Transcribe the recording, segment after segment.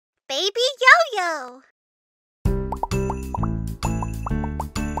Baby Yo-Yo.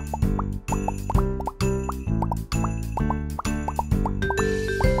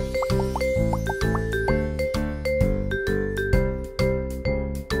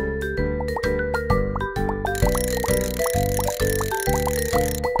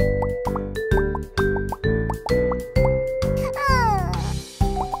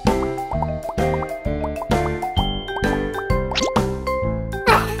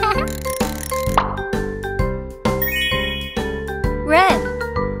 Red.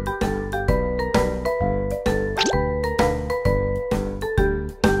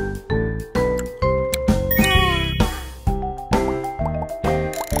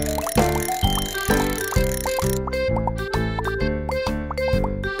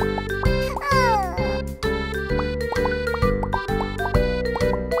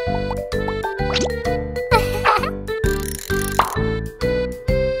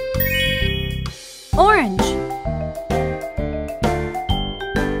 Orange.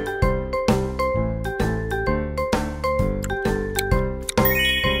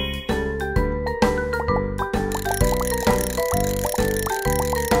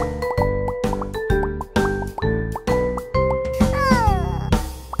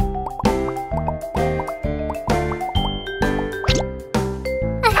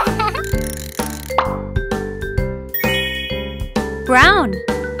 Brown.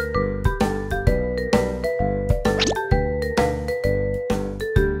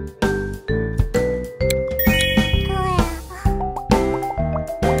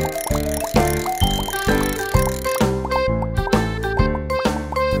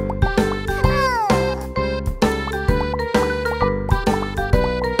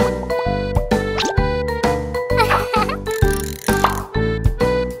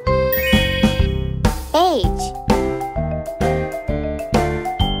 Beige.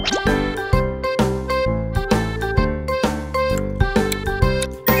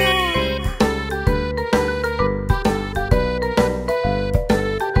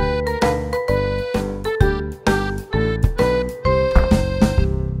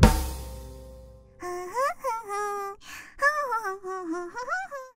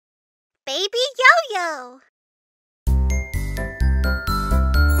 Baby Yo-Yo.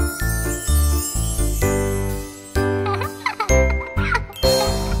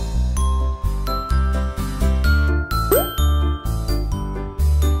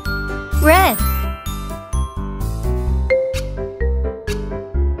 Red.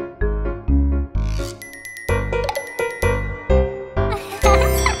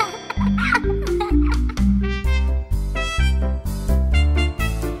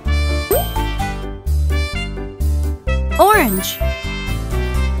 Orange.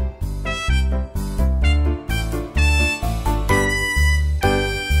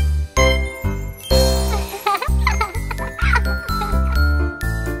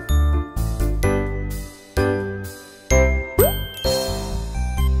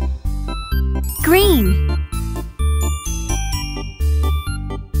 Green.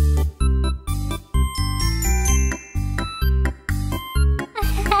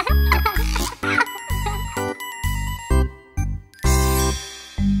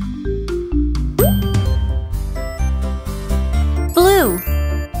 Blue.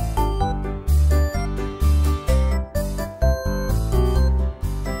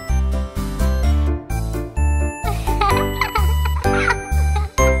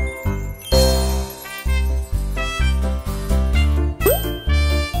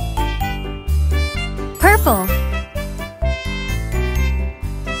 Purple.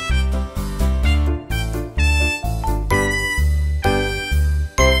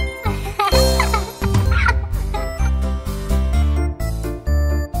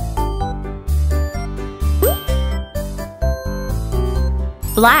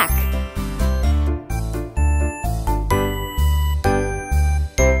 Black.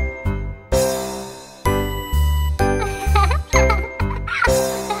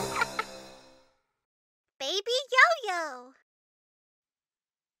 Baby Yo-Yo.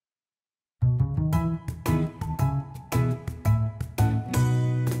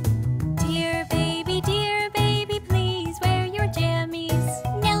 Dear baby, please wear your jammies.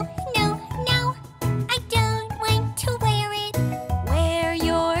 No, I don't want to wear it. Wear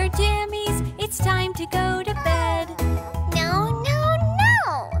your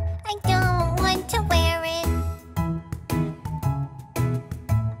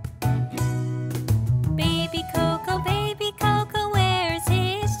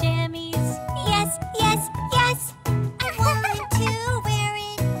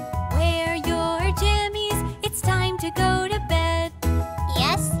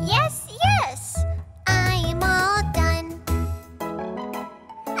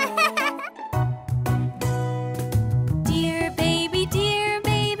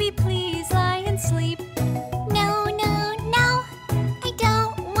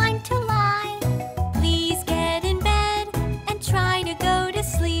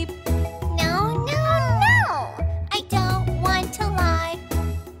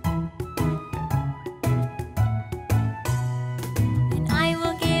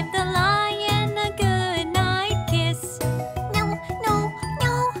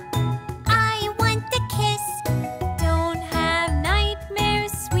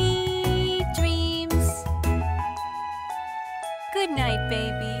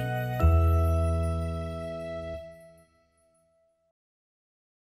baby.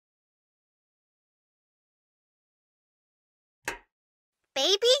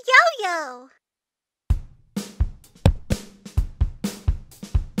 Baby Yo-Yo.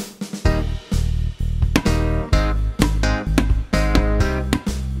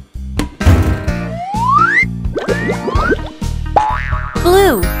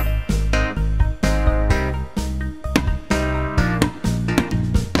 Blue.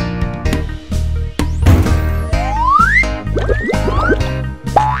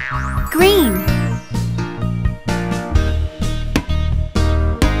 Green.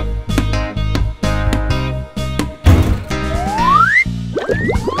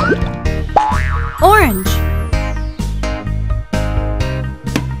 Orange.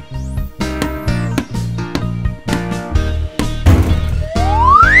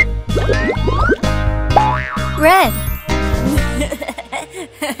 Red.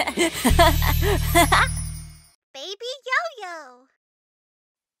 Baby Yo-Yo.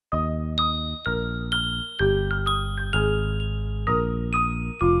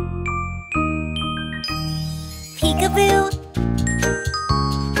 Peekaboo.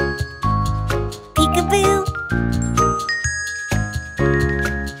 Peekaboo.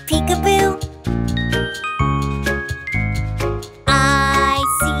 Peekaboo. I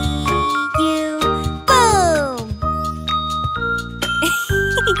see you. Boom.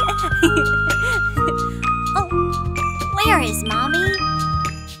 Oh, where is Mommy?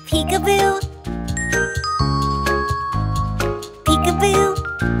 Peekaboo. Peekaboo.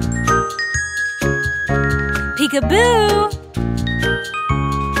 Peekaboo!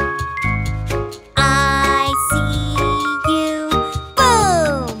 I see you.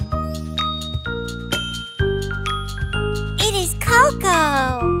 Boom. It is Coco.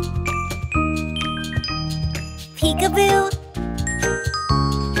 Peekaboo.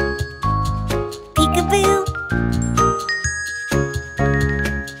 Peekaboo.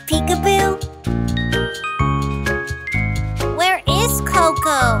 Peekaboo. Where is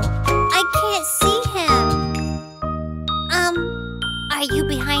Coco? I can't see him. Are you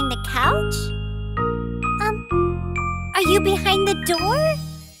behind the couch? Are you behind the door?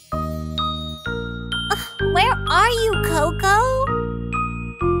 Where are you, Coco?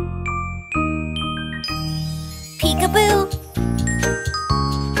 Peekaboo.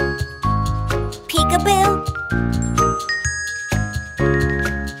 Peekaboo.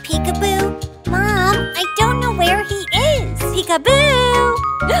 Peekaboo. Mom, I don't know where he is. Peekaboo.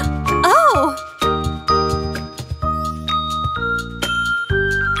 Oh!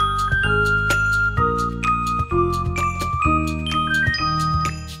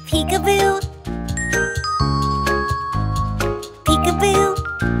 Peekaboo. Peekaboo.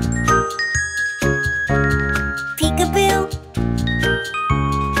 Peekaboo.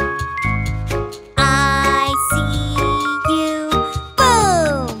 I see you.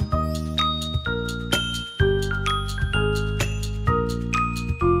 Boom.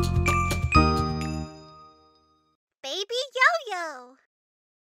 Baby Yo-Yo.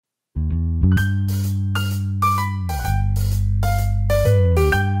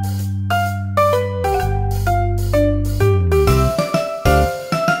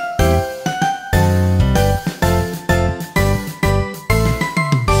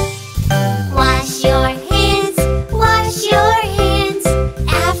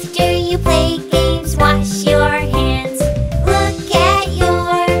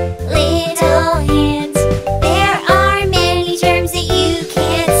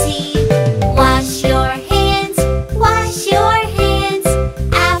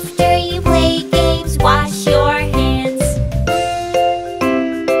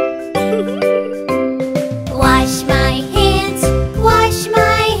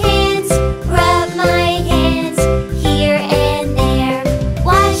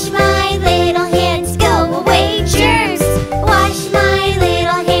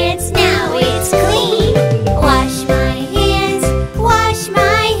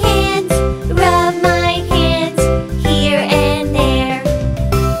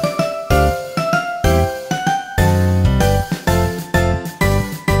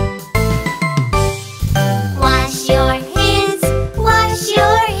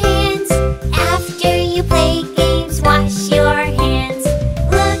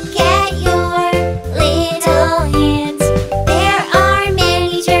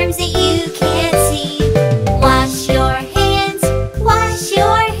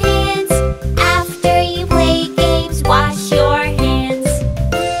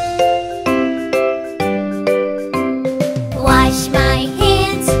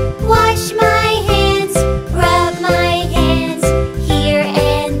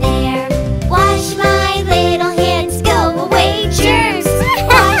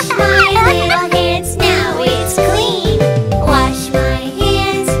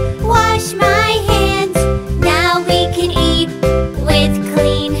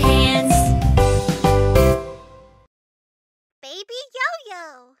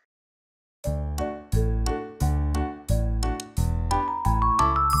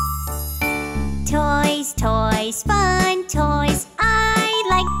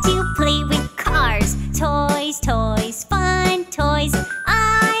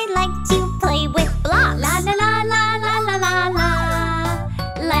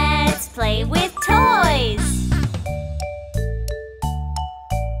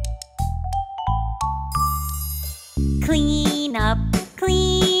 Clean up,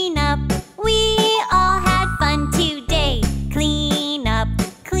 clean up. We all had fun today. Clean up,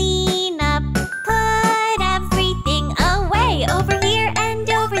 clean up. Put everything away over here and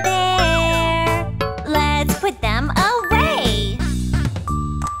over there. Let's put them away.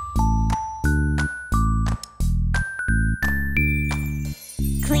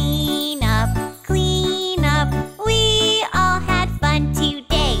 Clean up, clean up. We all had fun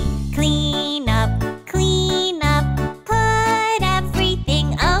today. Clean up, clean up. Put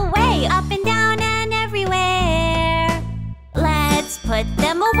everything away, up and down and everywhere. Let's put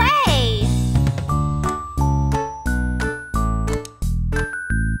them away.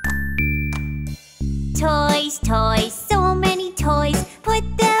 Toys, toys, so many toys. Put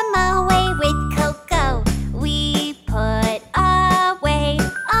them away with Coco. We put away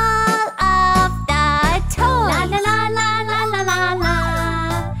all of the toys. La la la la la la la la.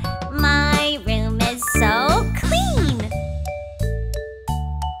 My room is so clean.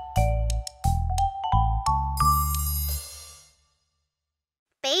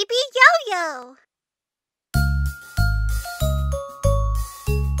 Baby Yo-Yo.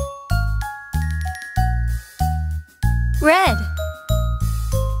 Red.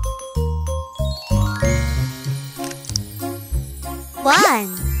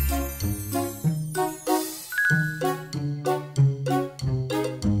 One.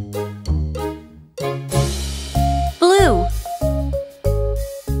 Blue.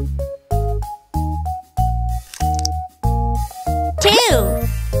 Two.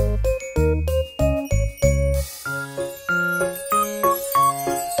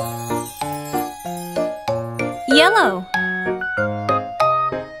 Yellow.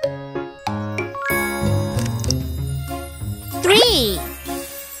 Three.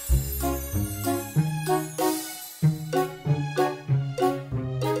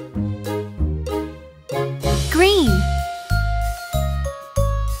 Green.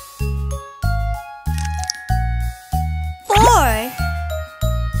 Four.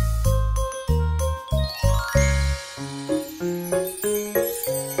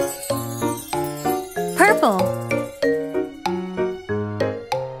 Purple.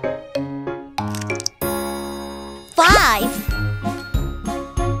 Five.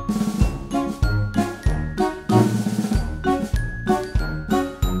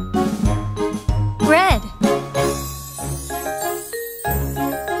 Red.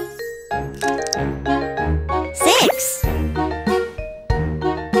 Six.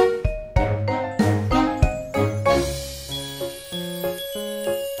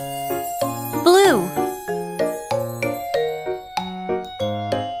 Blue.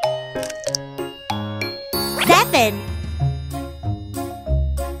 Seven.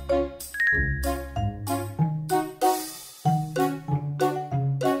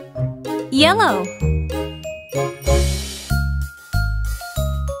 Yellow.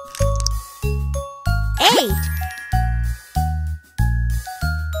 Eight.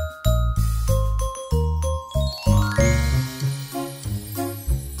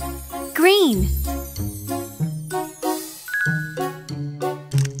 Green.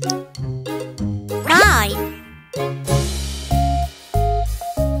 Nine.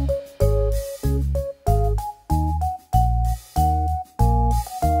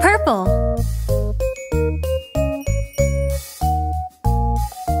 Purple.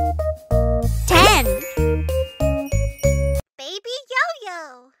 Ten. Baby Yo-Yo.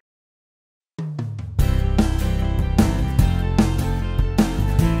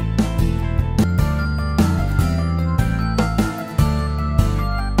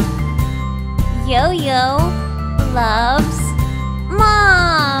 Yo-Yo loves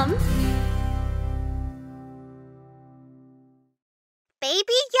Mom.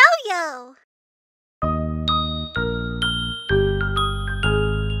 Baby Yo-Yo.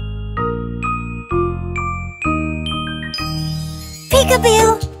 Peekaboo.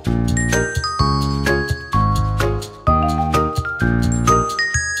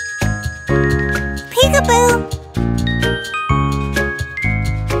 Peekaboo.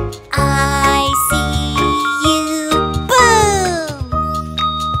 I see you. Boom.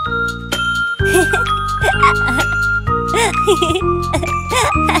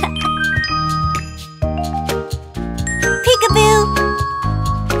 Peekaboo.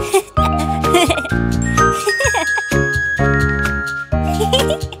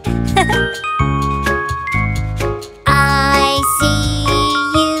 I see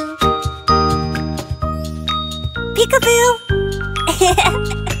you. Peekaboo.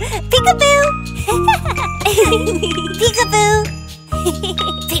 Peekaboo. Peekaboo.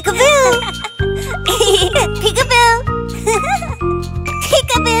 Peekaboo. Peekaboo.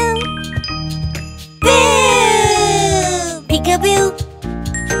 Peekaboo. Boo.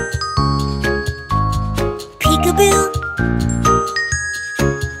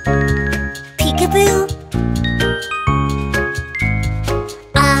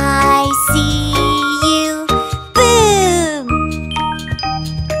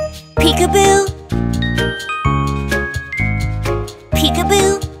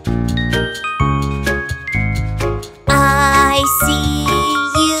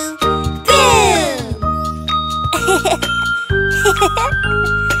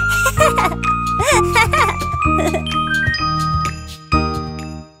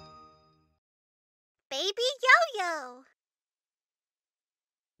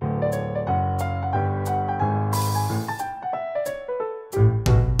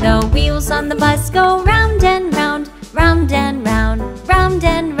 The wheels on the bus go round and round, round and round, round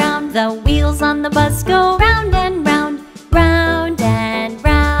and round. The wheels on the bus go round and round, round and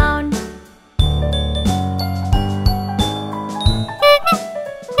round.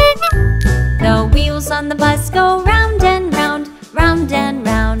 The wheels on the bus go round and round, round and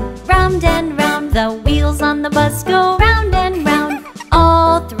round, round and round. The wheels on the bus go round and round,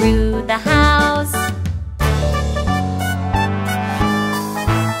 all through the house.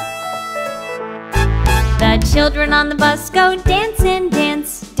 The children on the bus go dance and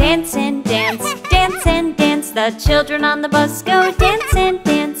dance, dance and dance, dance and dance. The children on the bus go dance and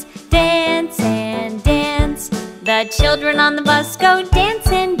dance, dance and dance. The children on the bus go dance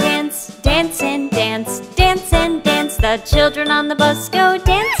and dance, dance and dance, dance and dance. The children on the bus go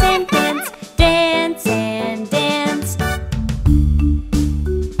dance and dance, dance and dance.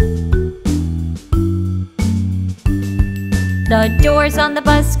 The doors on the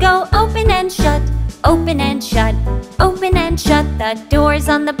bus go open and shut, open and shut, open and shut. The doors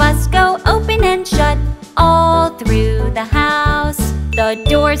on the bus go open and shut, all through the house. The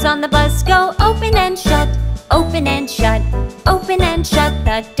doors on the bus go open and shut, open and shut, open and shut.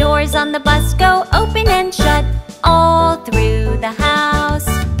 The doors on the bus go open and shut, all through the house.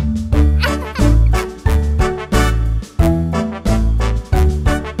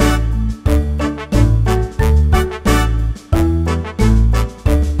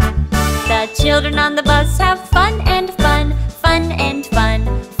 The children on the bus have fun and fun, fun and fun,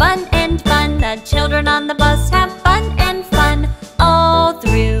 fun and fun. The children on the bus have fun and fun, all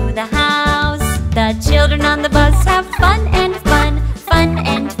through the house. The children on the bus have fun and fun, fun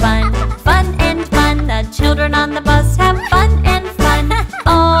and fun, fun and fun. The children on the bus have fun and fun,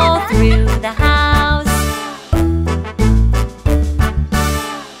 all through the house.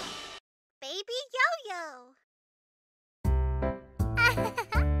 Baby Yo-Yo.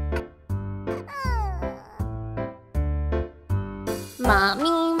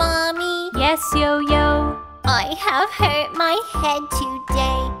 Mommy, Mommy, Yes, Yo-Yo. I have hurt my head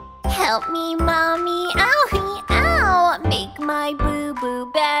today. Help me, Mommy, owie, ow. Make my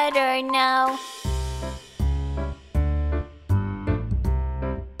boo-boo better now.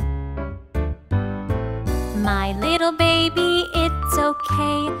 My little baby, it's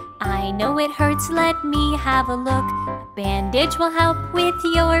okay. I know it hurts, let me have a look. A bandage will help with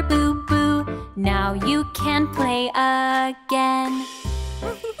your boo-boo. Now you can play again.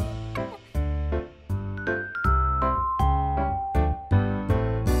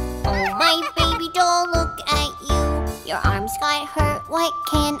 Oh, my baby doll, look at you. Your arms got hurt, what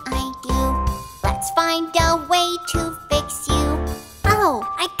can I do? Let's find a way to fix you. Oh,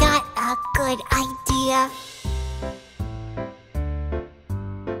 I got a good idea.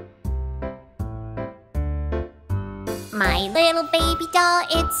 My little baby doll,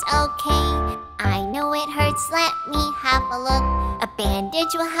 it's okay. I know it hurts, let me have a look. A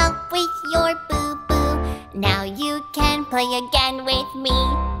bandage will help with your boo-boo. Now you can play again with me.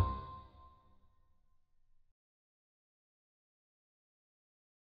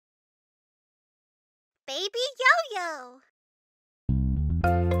 Baby Yo-Yo.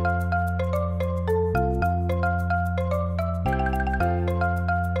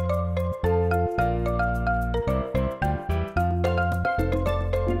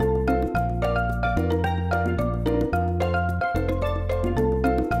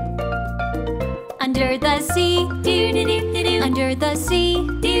 Under the sea, doo-doo-doo-doo-doo. Under the sea,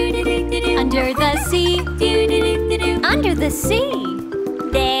 doo-doo-doo-doo-doo. Under the sea, doo-doo-doo-doo-doo. Under the sea.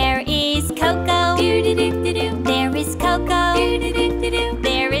 There is Coco. Doo-doo-doo-doo-doo. There is Coco. Doo-doo-doo-doo-doo.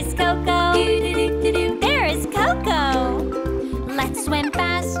 There is Coco. Doo-doo-doo-doo-doo. There is Coco. Let's swim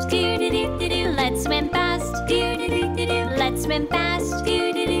fast. Doo-doo-doo-doo-doo. Let's swim fast. Doo-doo-doo-doo-doo. Let's swim fast.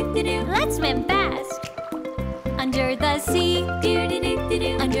 Doo-doo-doo-doo-doo. Let's swim fast. Under the sea,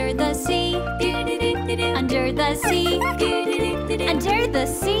 doo-doo-doo-doo-doo. Under the sea, doo-doo-doo-doo-doo. Under the sea, doo-doo-doo-doo-doo. Under the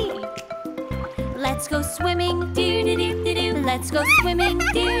sea. Let's go swimming, doo-doo-doo-doo-doo. Let's go swimming,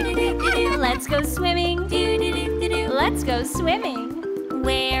 doo-doo-doo-doo-doo. Let's go swimming, doo-doo-doo-doo-doo. Let's go swimming.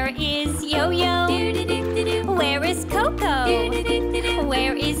 Where is Yo-Yo? Doo-doo-doo-doo-doo. Where is Coco? Doo-doo-doo-doo-doo.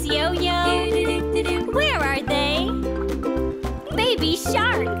 Where is Yo-Yo? Doo-doo-doo-doo-doo. Where are they? Baby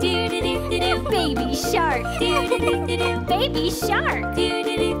shark, doo-doo-doo-doo-doo. Baby shark, doo-doo-doo-doo-doo. Baby shark,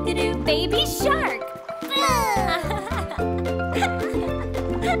 doo-doo-doo-doo-doo. Baby shark.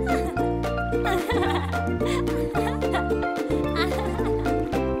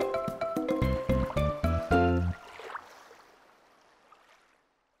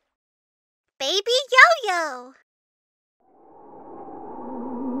 Baby Yo-Yo.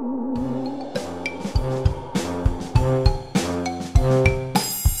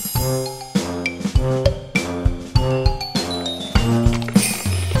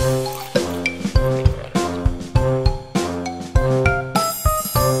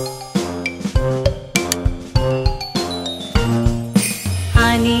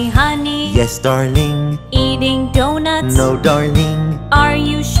 Yes, darling. Eating donuts? No, darling. Are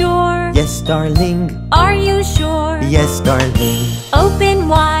you sure? Yes, darling. Are you sure? Yes, darling. Open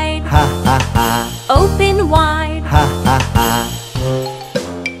wide. Ha ha ha. Open wide. Ha ha ha.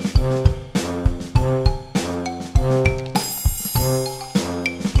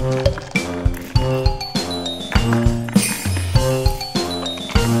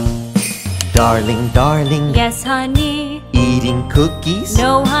 Darling, darling. Yes, honey. Eating cookies?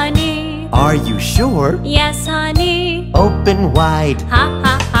 No, honey. Are you sure? Yes, honey. Open wide. Ha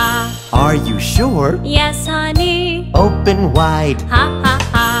ha ha. Are you sure? Yes, honey. Open wide. Ha ha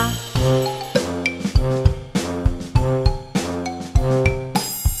ha.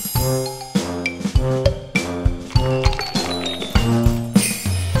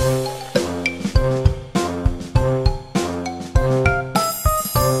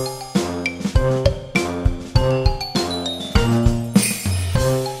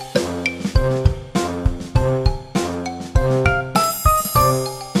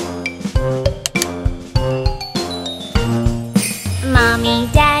 Mommy,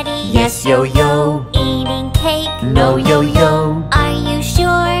 Daddy. Yes, yo-yo. Eating cake. No, yo-yo. Are you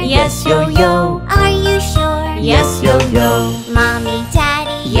sure? Yes, yo-yo. Are you sure? Yes, yo-yo. Mommy,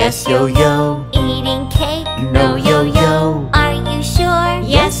 Daddy. Yes, yo-yo. Eating cake. No, yo-yo. Are you sure?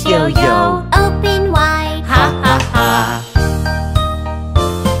 Yes, yo-yo. Open wide. Ha ha ha.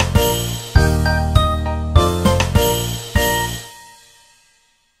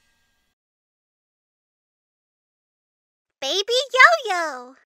 Baby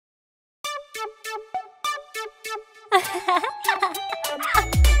Yo-Yo.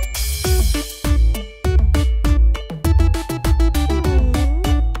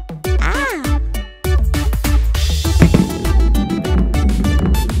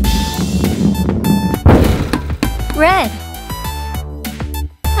 Red.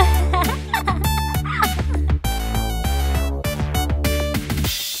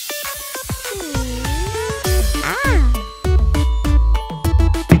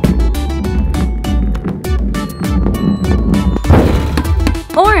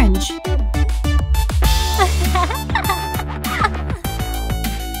 Orange.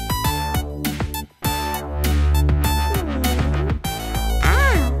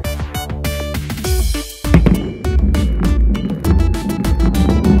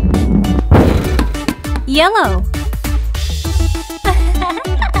 Yellow.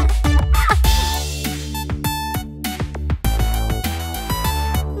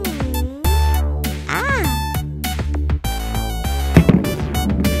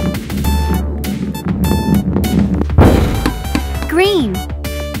 Green.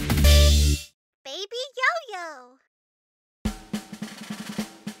 Baby Yo-Yo.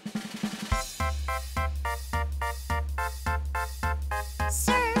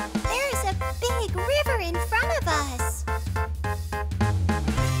 Sir, there is a big river in front of us.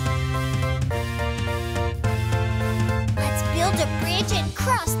 Let's build a bridge and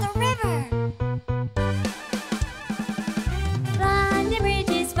cross the river. London Bridge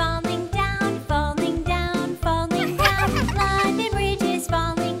is falling down, falling down, falling down. London Bridge is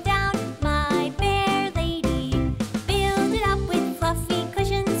falling down, my fair lady. Build it up with fluffy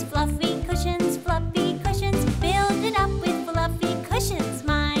cushions, fluffy cushions, fluffy cushions. Build it up with fluffy cushions,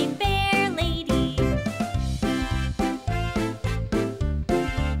 my fair lady.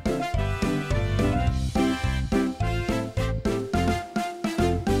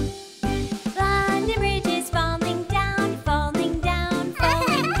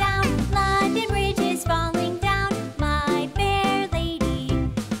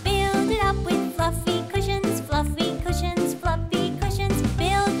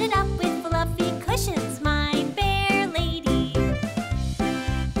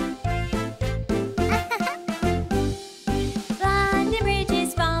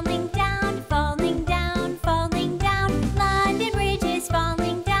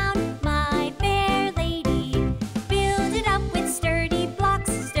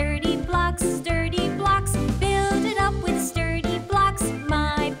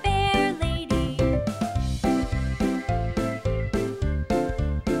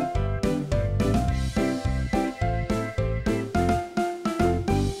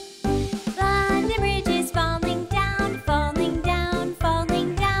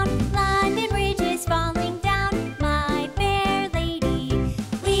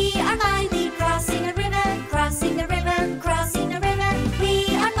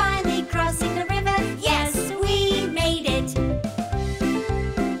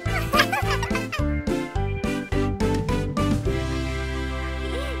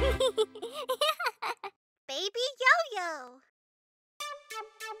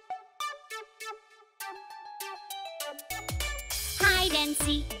 hide and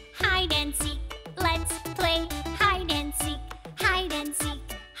seek, hide and seek. Let's play hide and seek, hide and seek,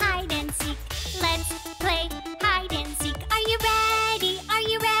 hide and seek. Let's play hide and seek. Are you ready? Are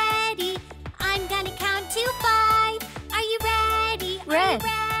you ready? I'm gonna count to 5. Are you ready? Red.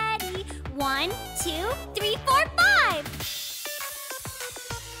 Are you ready? 1, 2, 3, 4, 5.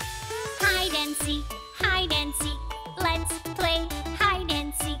 Hide and seek, hide and seek. Let's play hide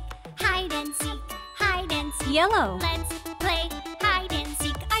and seek, hide and seek, hide and seek. Yellow. Let's play hide and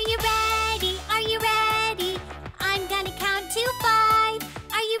seek. Are you ready? Are you ready? I'm gonna count to 5.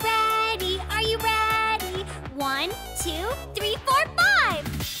 Are you ready? Are you ready? 1, 2, 3, 4, 5.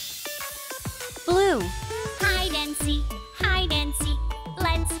 Blue. Hide and seek, hide and seek.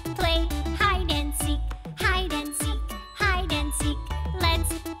 Let's play hide and seek, hide and seek, hide and seek.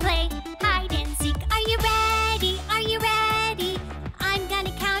 Let's play hide and seek. Are you ready? Are you ready? I'm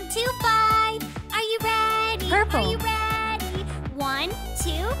gonna count to 5. Are you ready? Purple. Are you ready? 1,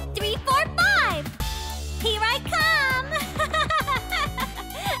 2, 3, 4, 5. Here I come!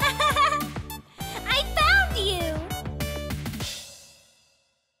 I found you!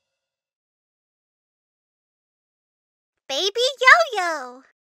 Baby Yo-Yo!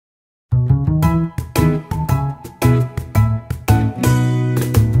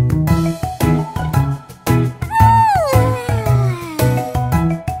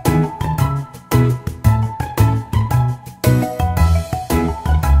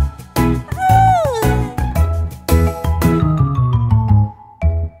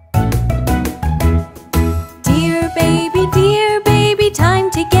 Dear baby, time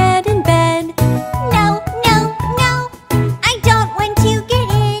to get in bed. No, no, no! I don't want to get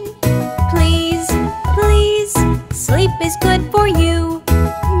in! Please, please, sleep is good for you.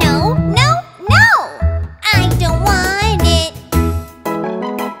 No, no, no! I don't want it!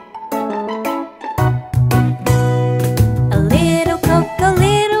 A little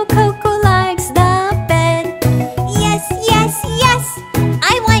Coco likes the bed. Yes, yes, yes!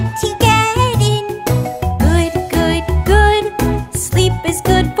 I want to get in! Good, good, good, sleep is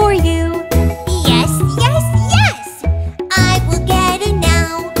good for you. Yes, yes, yes! I will get in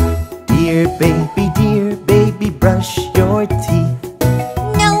now! Dear baby, brush your teeth.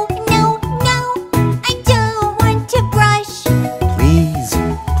 No, no, no! I don't want to brush! Please,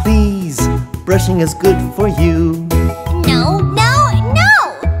 please, brushing is good for you. No, no, no!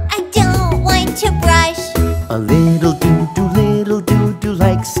 I don't want to brush! A little doo-doo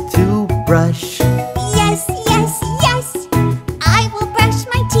likes to brush. Yes, yes, yes! I will brush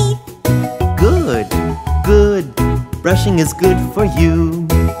my teeth! Good, good, brushing is good for you.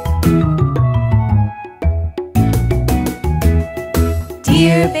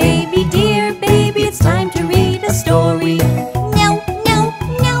 Dear baby, it's time to read a story. No, no,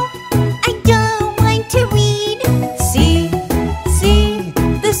 no! I don't want to read! See,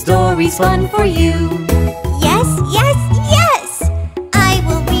 the story's fun for you. Yes, yes, yes! I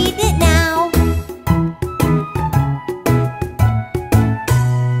will read it now!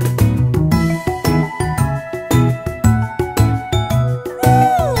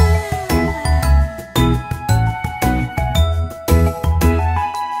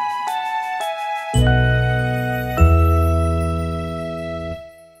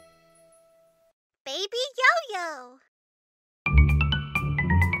 Baby Yo-Yo!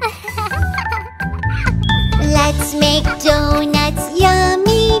 Let's make donuts,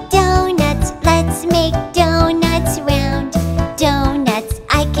 yummy donuts. Let's make donuts round. Donuts,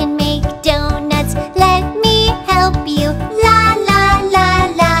 I can make donuts. Let me help you. La la la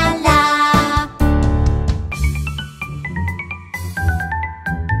la la.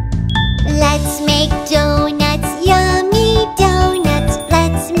 Let's make donuts, yummy donuts.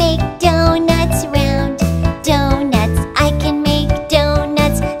 Let's make donuts round. Donuts, I can make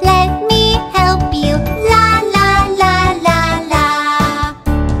donuts. Let me help you. La la la la la.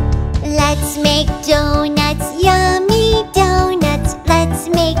 Let's make donuts, yummy donuts. Let's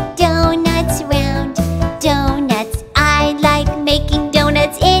make donuts round. Donuts, I like making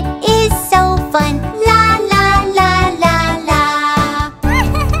donuts. It is so fun. La la la la la.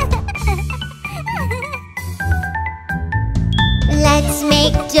 Let's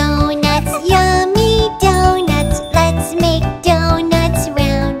make donuts, yummy donuts. Let's make donuts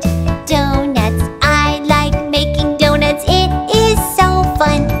round. Donuts, I like making donuts. It is so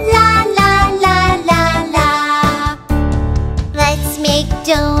fun. La la la la la. Let's make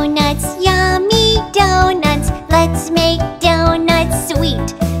donuts, yummy donuts. Let's make donuts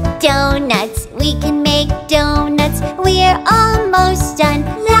sweet. Donuts, we can make donuts. We're almost done.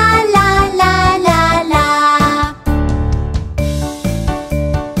 La la la la la.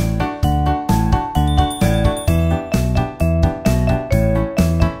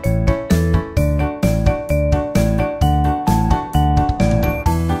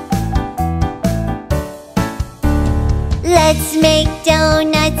 Let's make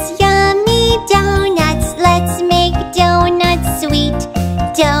donuts, yummy donuts. Let's make donuts, sweet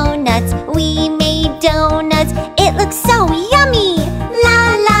donuts. We made donuts, it looks so yummy.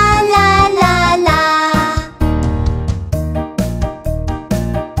 La la la la la.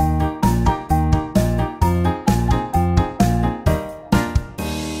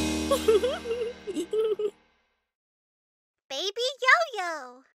 Baby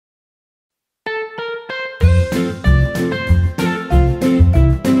Yo-Yo.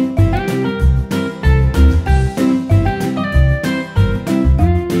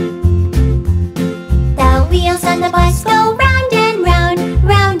 The wheels on the bus go round and round,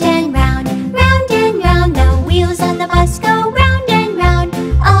 round and round, round and round. The wheels on the bus go round and round,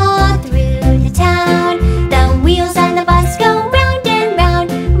 all through the town. The wheels on the bus go round and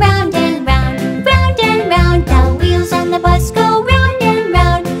round, round and round, round and round. The wheels on the bus go round and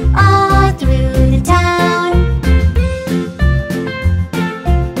round, all through the town.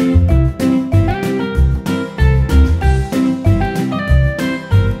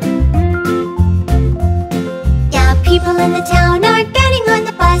 Yeah, people in the town are getting on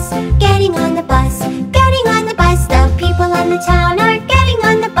the bus, getting on the bus, getting on the bus. The people in the town are getting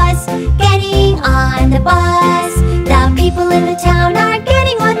on the bus, getting on the bus. The people in the town are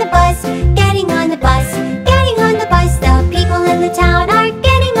getting on the bus, getting on the bus, getting on the bus. The people in the town are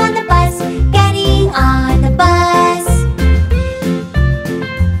getting on the bus, getting on the bus.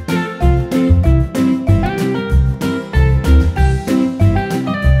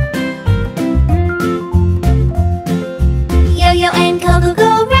 Yo-Yo and Coco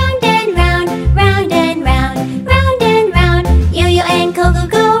go round and round, round and round, round and round. Yo-Yo and Coco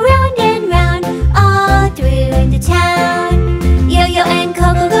go round and round, all through the town. Yo-Yo and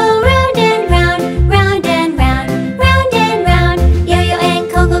Coco go round and round, round and round, round and round. Yo-Yo and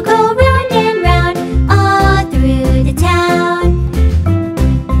Coco go round and round, all through the town.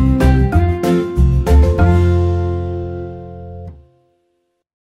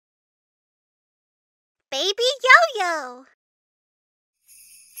 Baby Yo-Yo.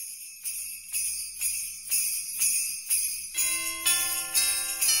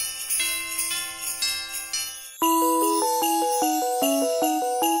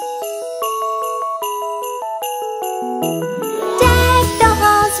 Deck the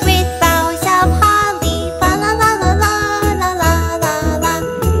halls with boughs of holly, fa la la la la la la la la.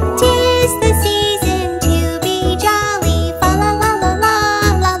 'Tis the season to be jolly, fa la la la la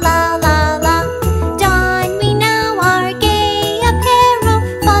la la la la. Don we now our gay apparel,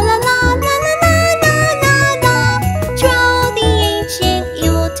 fa la la la la la la la la. Troll the ancient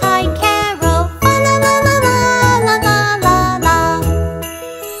Yuletide carol, fa la la la la la la la la.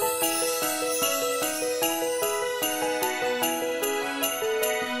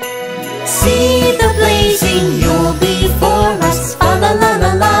 See the blazing Yule before us, fa la la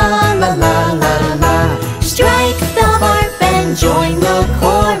la la la la la la. Strike the harp and join the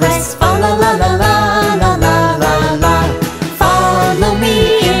chorus, fa la la la la la la la la. Follow me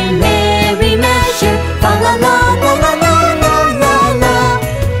in merry measure, fa la la la la la la la la.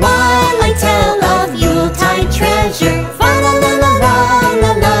 While I tell of Yuletide treasure, fa la la la la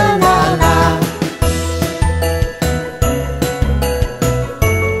la la la la.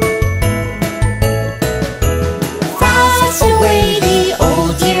 Fast away the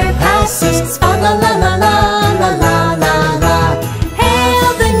old year passes, fa la la la la la la la la. Hail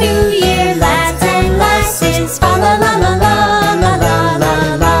the new year, lads and lasses, fa la la la la la la la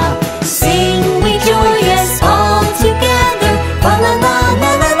la. Sing we joyous all together, fa la la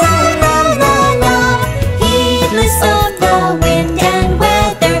la la la la la la. Heedless of the wind and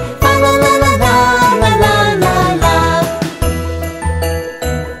weather, fa la la la la la la la la.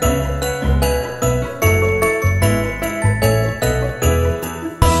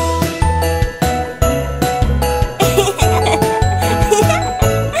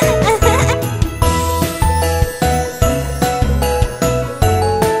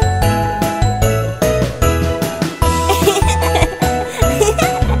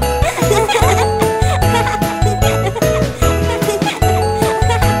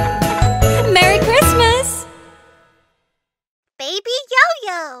 Merry Christmas! Baby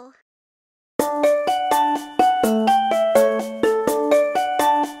Yo-Yo.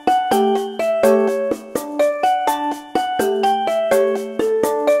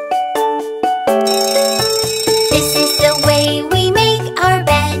 This is the way we make our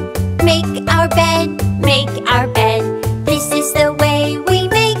bed, make our bed, make our bed. This is the way we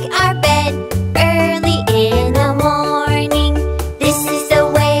make our bed early in the morning. This is the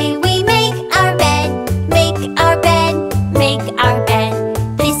way we make our bed, make our bed, make our bed.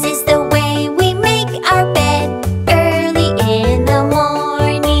 This is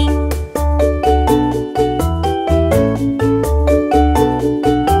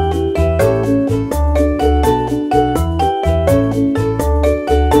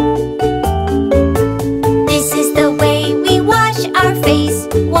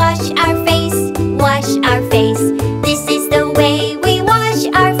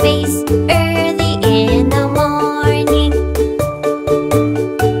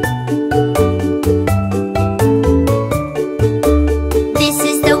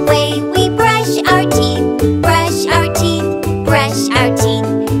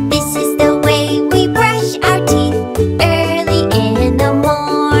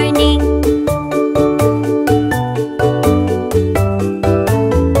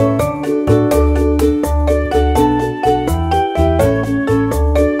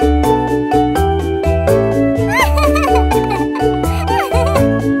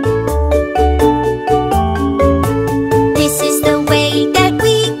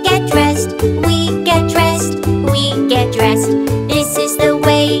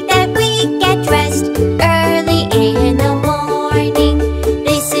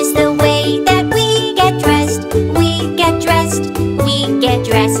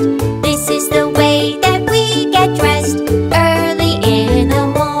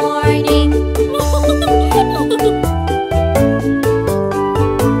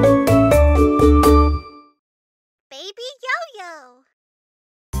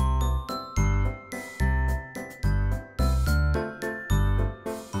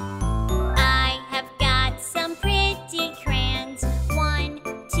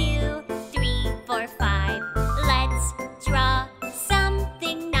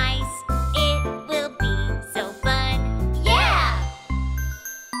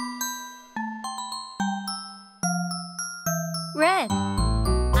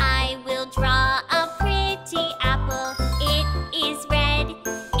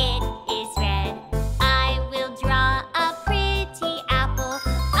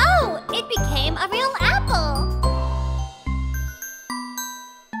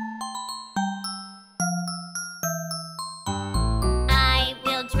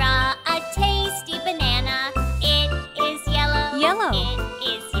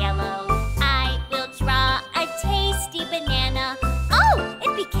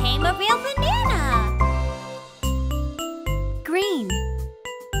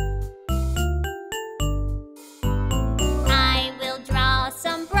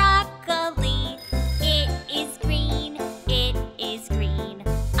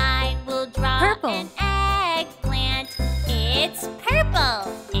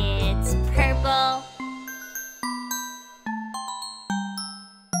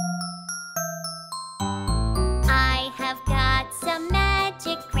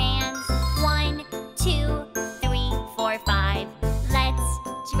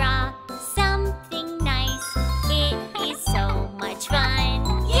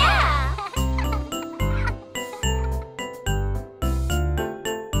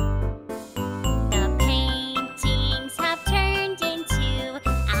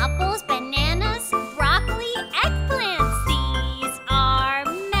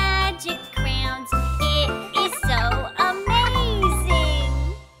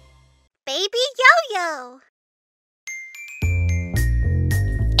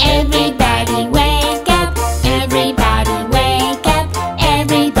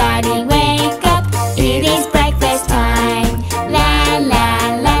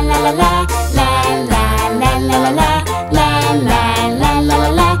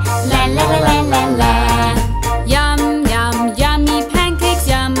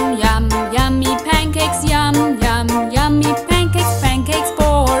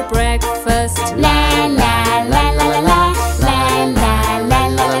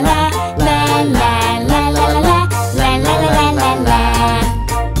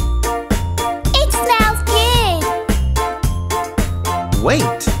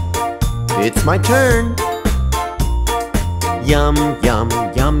It's my turn. Yum, yum,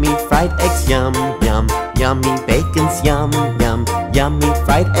 yummy fried eggs, yum, yum. Yummy bacon's yum, yum. Yummy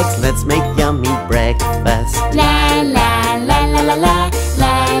fried eggs, let's make yummy breakfast. La la la la la la.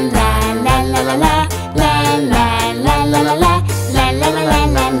 La la la la la la. La la la la la la. La la la la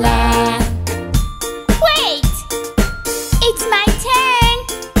la la. Wait! It's my turn!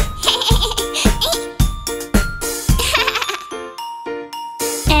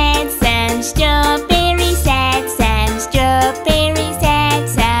 Add some strawberries, add some strawberries, add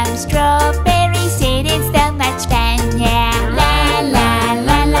some strawberries. It is so much fun, yeah. La la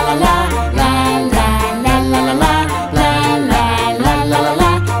la la la la. La la la la la la. La la la la la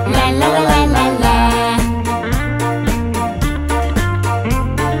la. La la la la la la.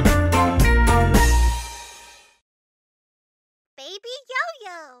 Baby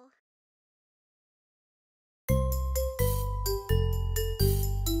Yo-Yo!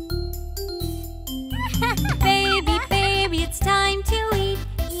 Baby, baby, it's time to eat.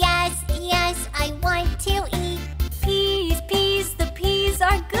 Yes, yes, I want to eat. Peas, peas, the peas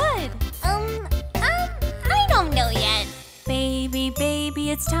are good. I don't know yet. Baby, baby,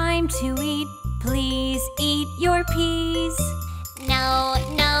 it's time to eat. Please eat your peas. No,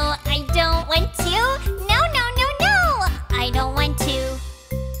 no, I don't want to. No, no, no, no, I don't want to.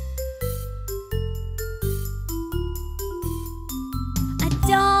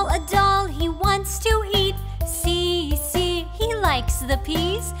 A doll, he wants to eat. See, see, he likes the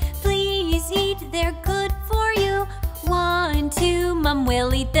peas. Please eat, they're good for you. 1, 2, Mom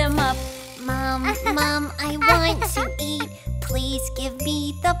will eat them up. Mom, Mom, I want to eat. Please give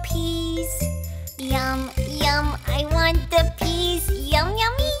me the peas. Yum, yum, I want the peas. Yum,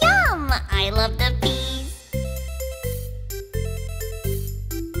 yummy, yum. I love the peas.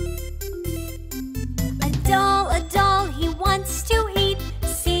 A doll, he wants to eat.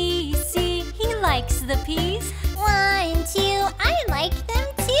 See, see, he likes the peas. 1, 2, I like them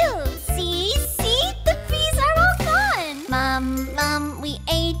too. See, see, the peas are all gone. Mom, Mom, we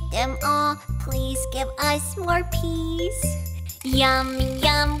ate them all. Please give us more peas. Yum,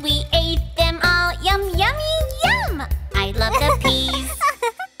 yum, we ate them all. Yum, yummy, yum. I love the peas.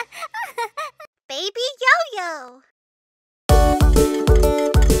 Baby Yo-Yo.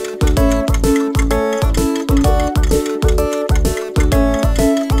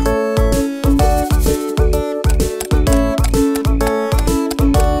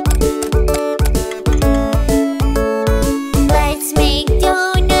 Let's make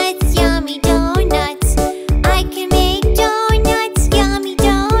donuts, yummy donuts. I can make donuts, yummy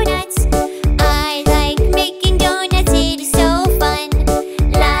donuts. I like making donuts, it is so fun.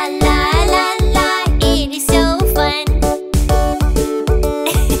 La la la la, it is so fun.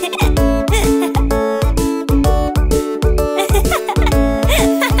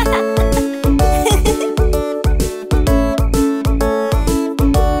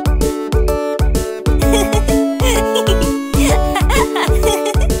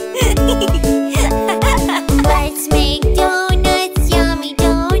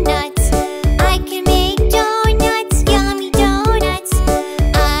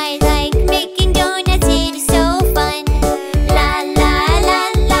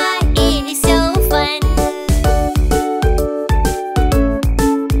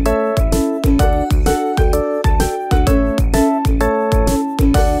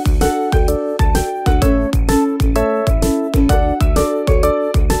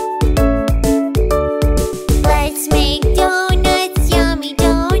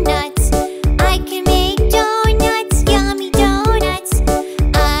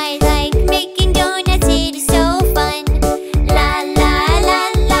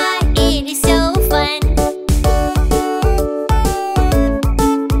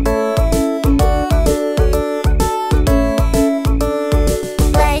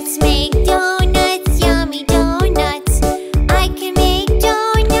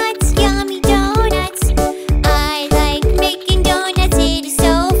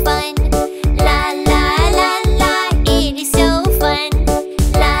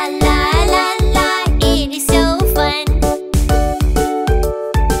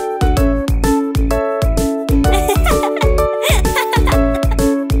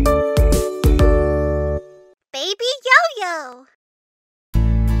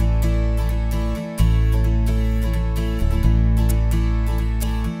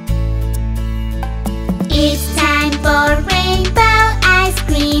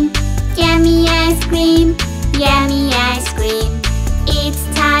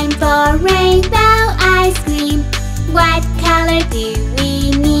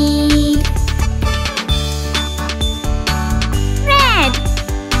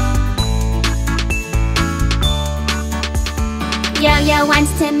 Yo-Yo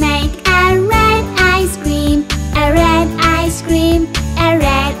wants to make a red ice cream, a red ice cream, a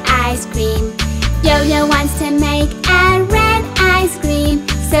red ice cream. Yo-Yo wants to make a red ice cream.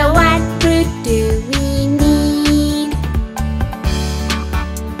 So what fruit do we need?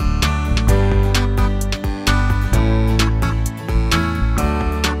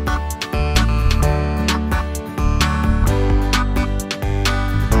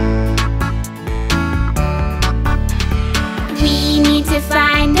 We need to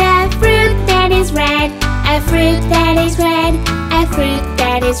find a fruit that is red, a fruit that is red, a fruit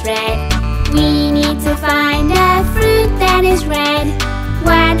that is red. We need to find a fruit that is red.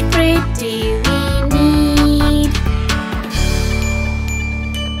 What fruit do we need?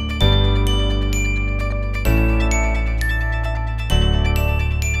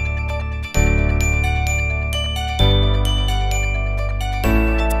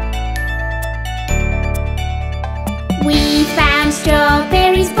 We found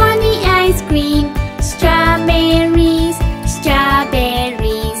strawberries for the ice cream. Strawberries,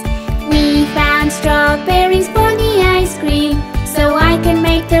 strawberries. We found strawberries for the ice cream, so I can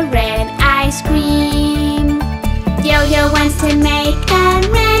make the red ice cream. Yo-Yo wants to make a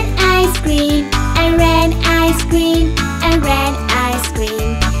red ice cream, a red ice cream, a red ice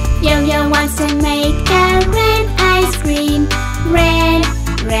cream. Yo-Yo wants to make a red ice cream. Red,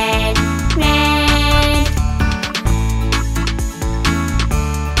 red, red.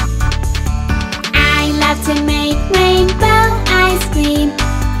 I love to make rainbow ice cream.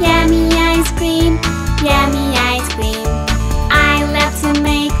 Yummy ice cream, yummy ice cream. I love to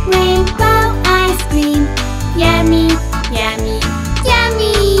make rainbow ice cream. Yummy, yummy,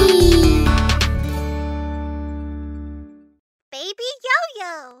 yummy. Baby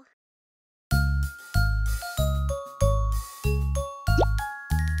Yo-Yo.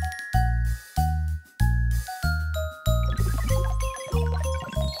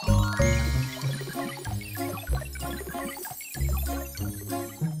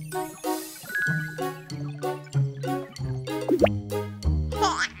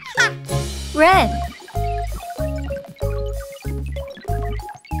 Red.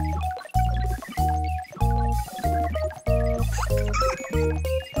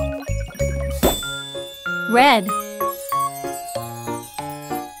 Red.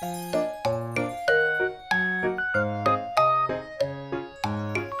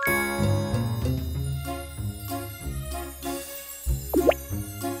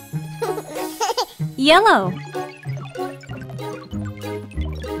 Yellow.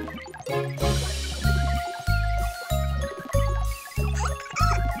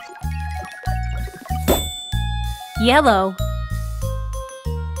 Yellow.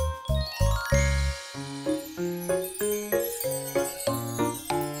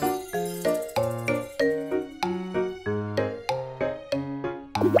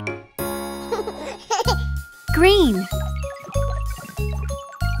 Green.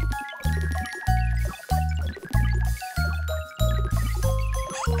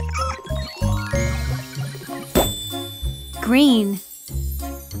 Green.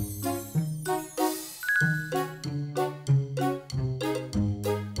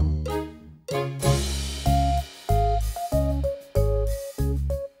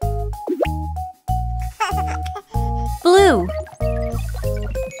 Blue.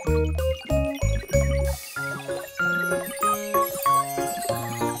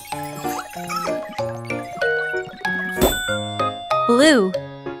 Blue.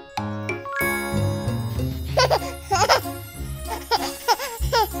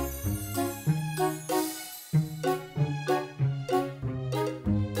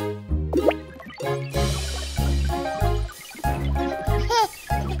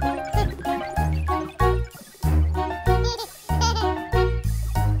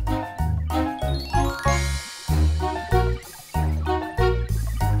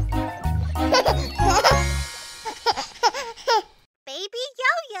 Baby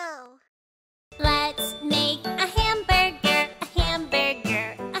Yo-Yo. Let's make a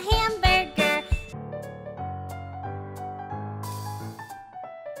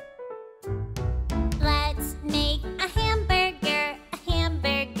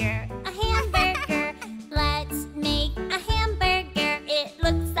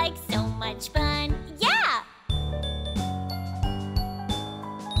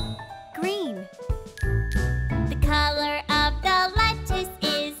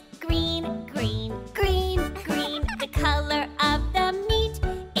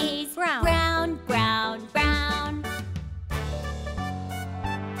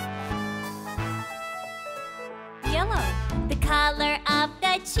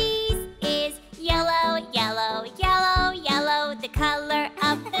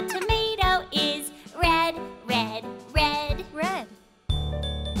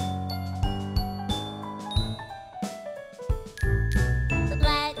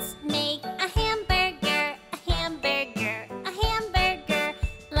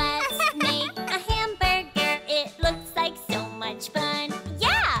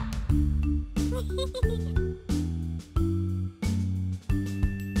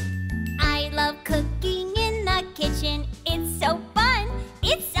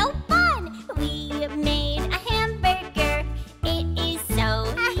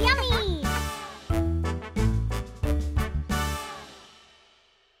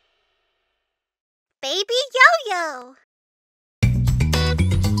baby yo-yo.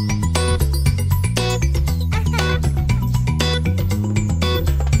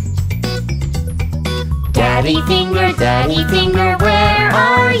 Daddy finger, where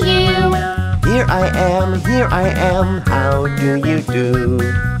are you? Here I am, how do you do?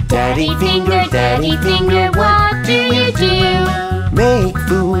 Daddy finger, what do you do? Make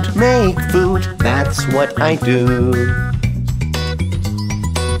food, that's what I do.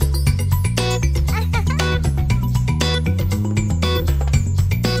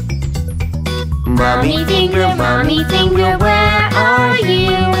 Mommy finger, where are you?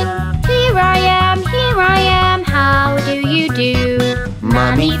 Here I am, how do you do?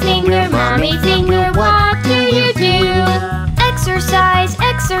 Mommy finger, what do you do? Exercise,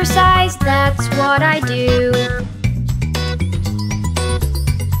 that's what I do.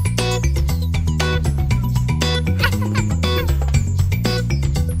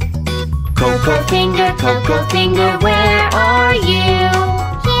 Cocoa finger, where are you?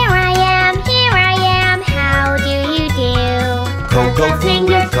 Here I am, how do you do? Cocoa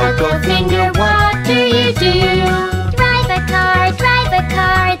finger, what do you do? Drive a car,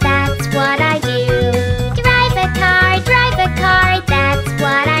 that's what I do. Drive a car, that's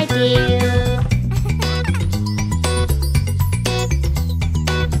what I do.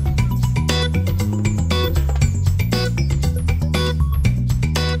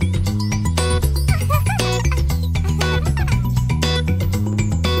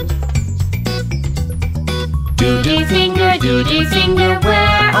 Duty finger,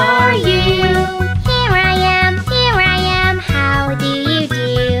 where are you? Here I am, how do you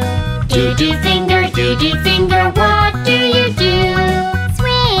do? Duty finger, what do you do?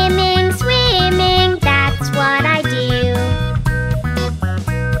 Swimming, that's what I do.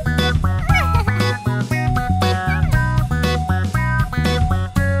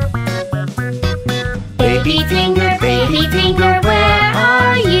 Baby finger,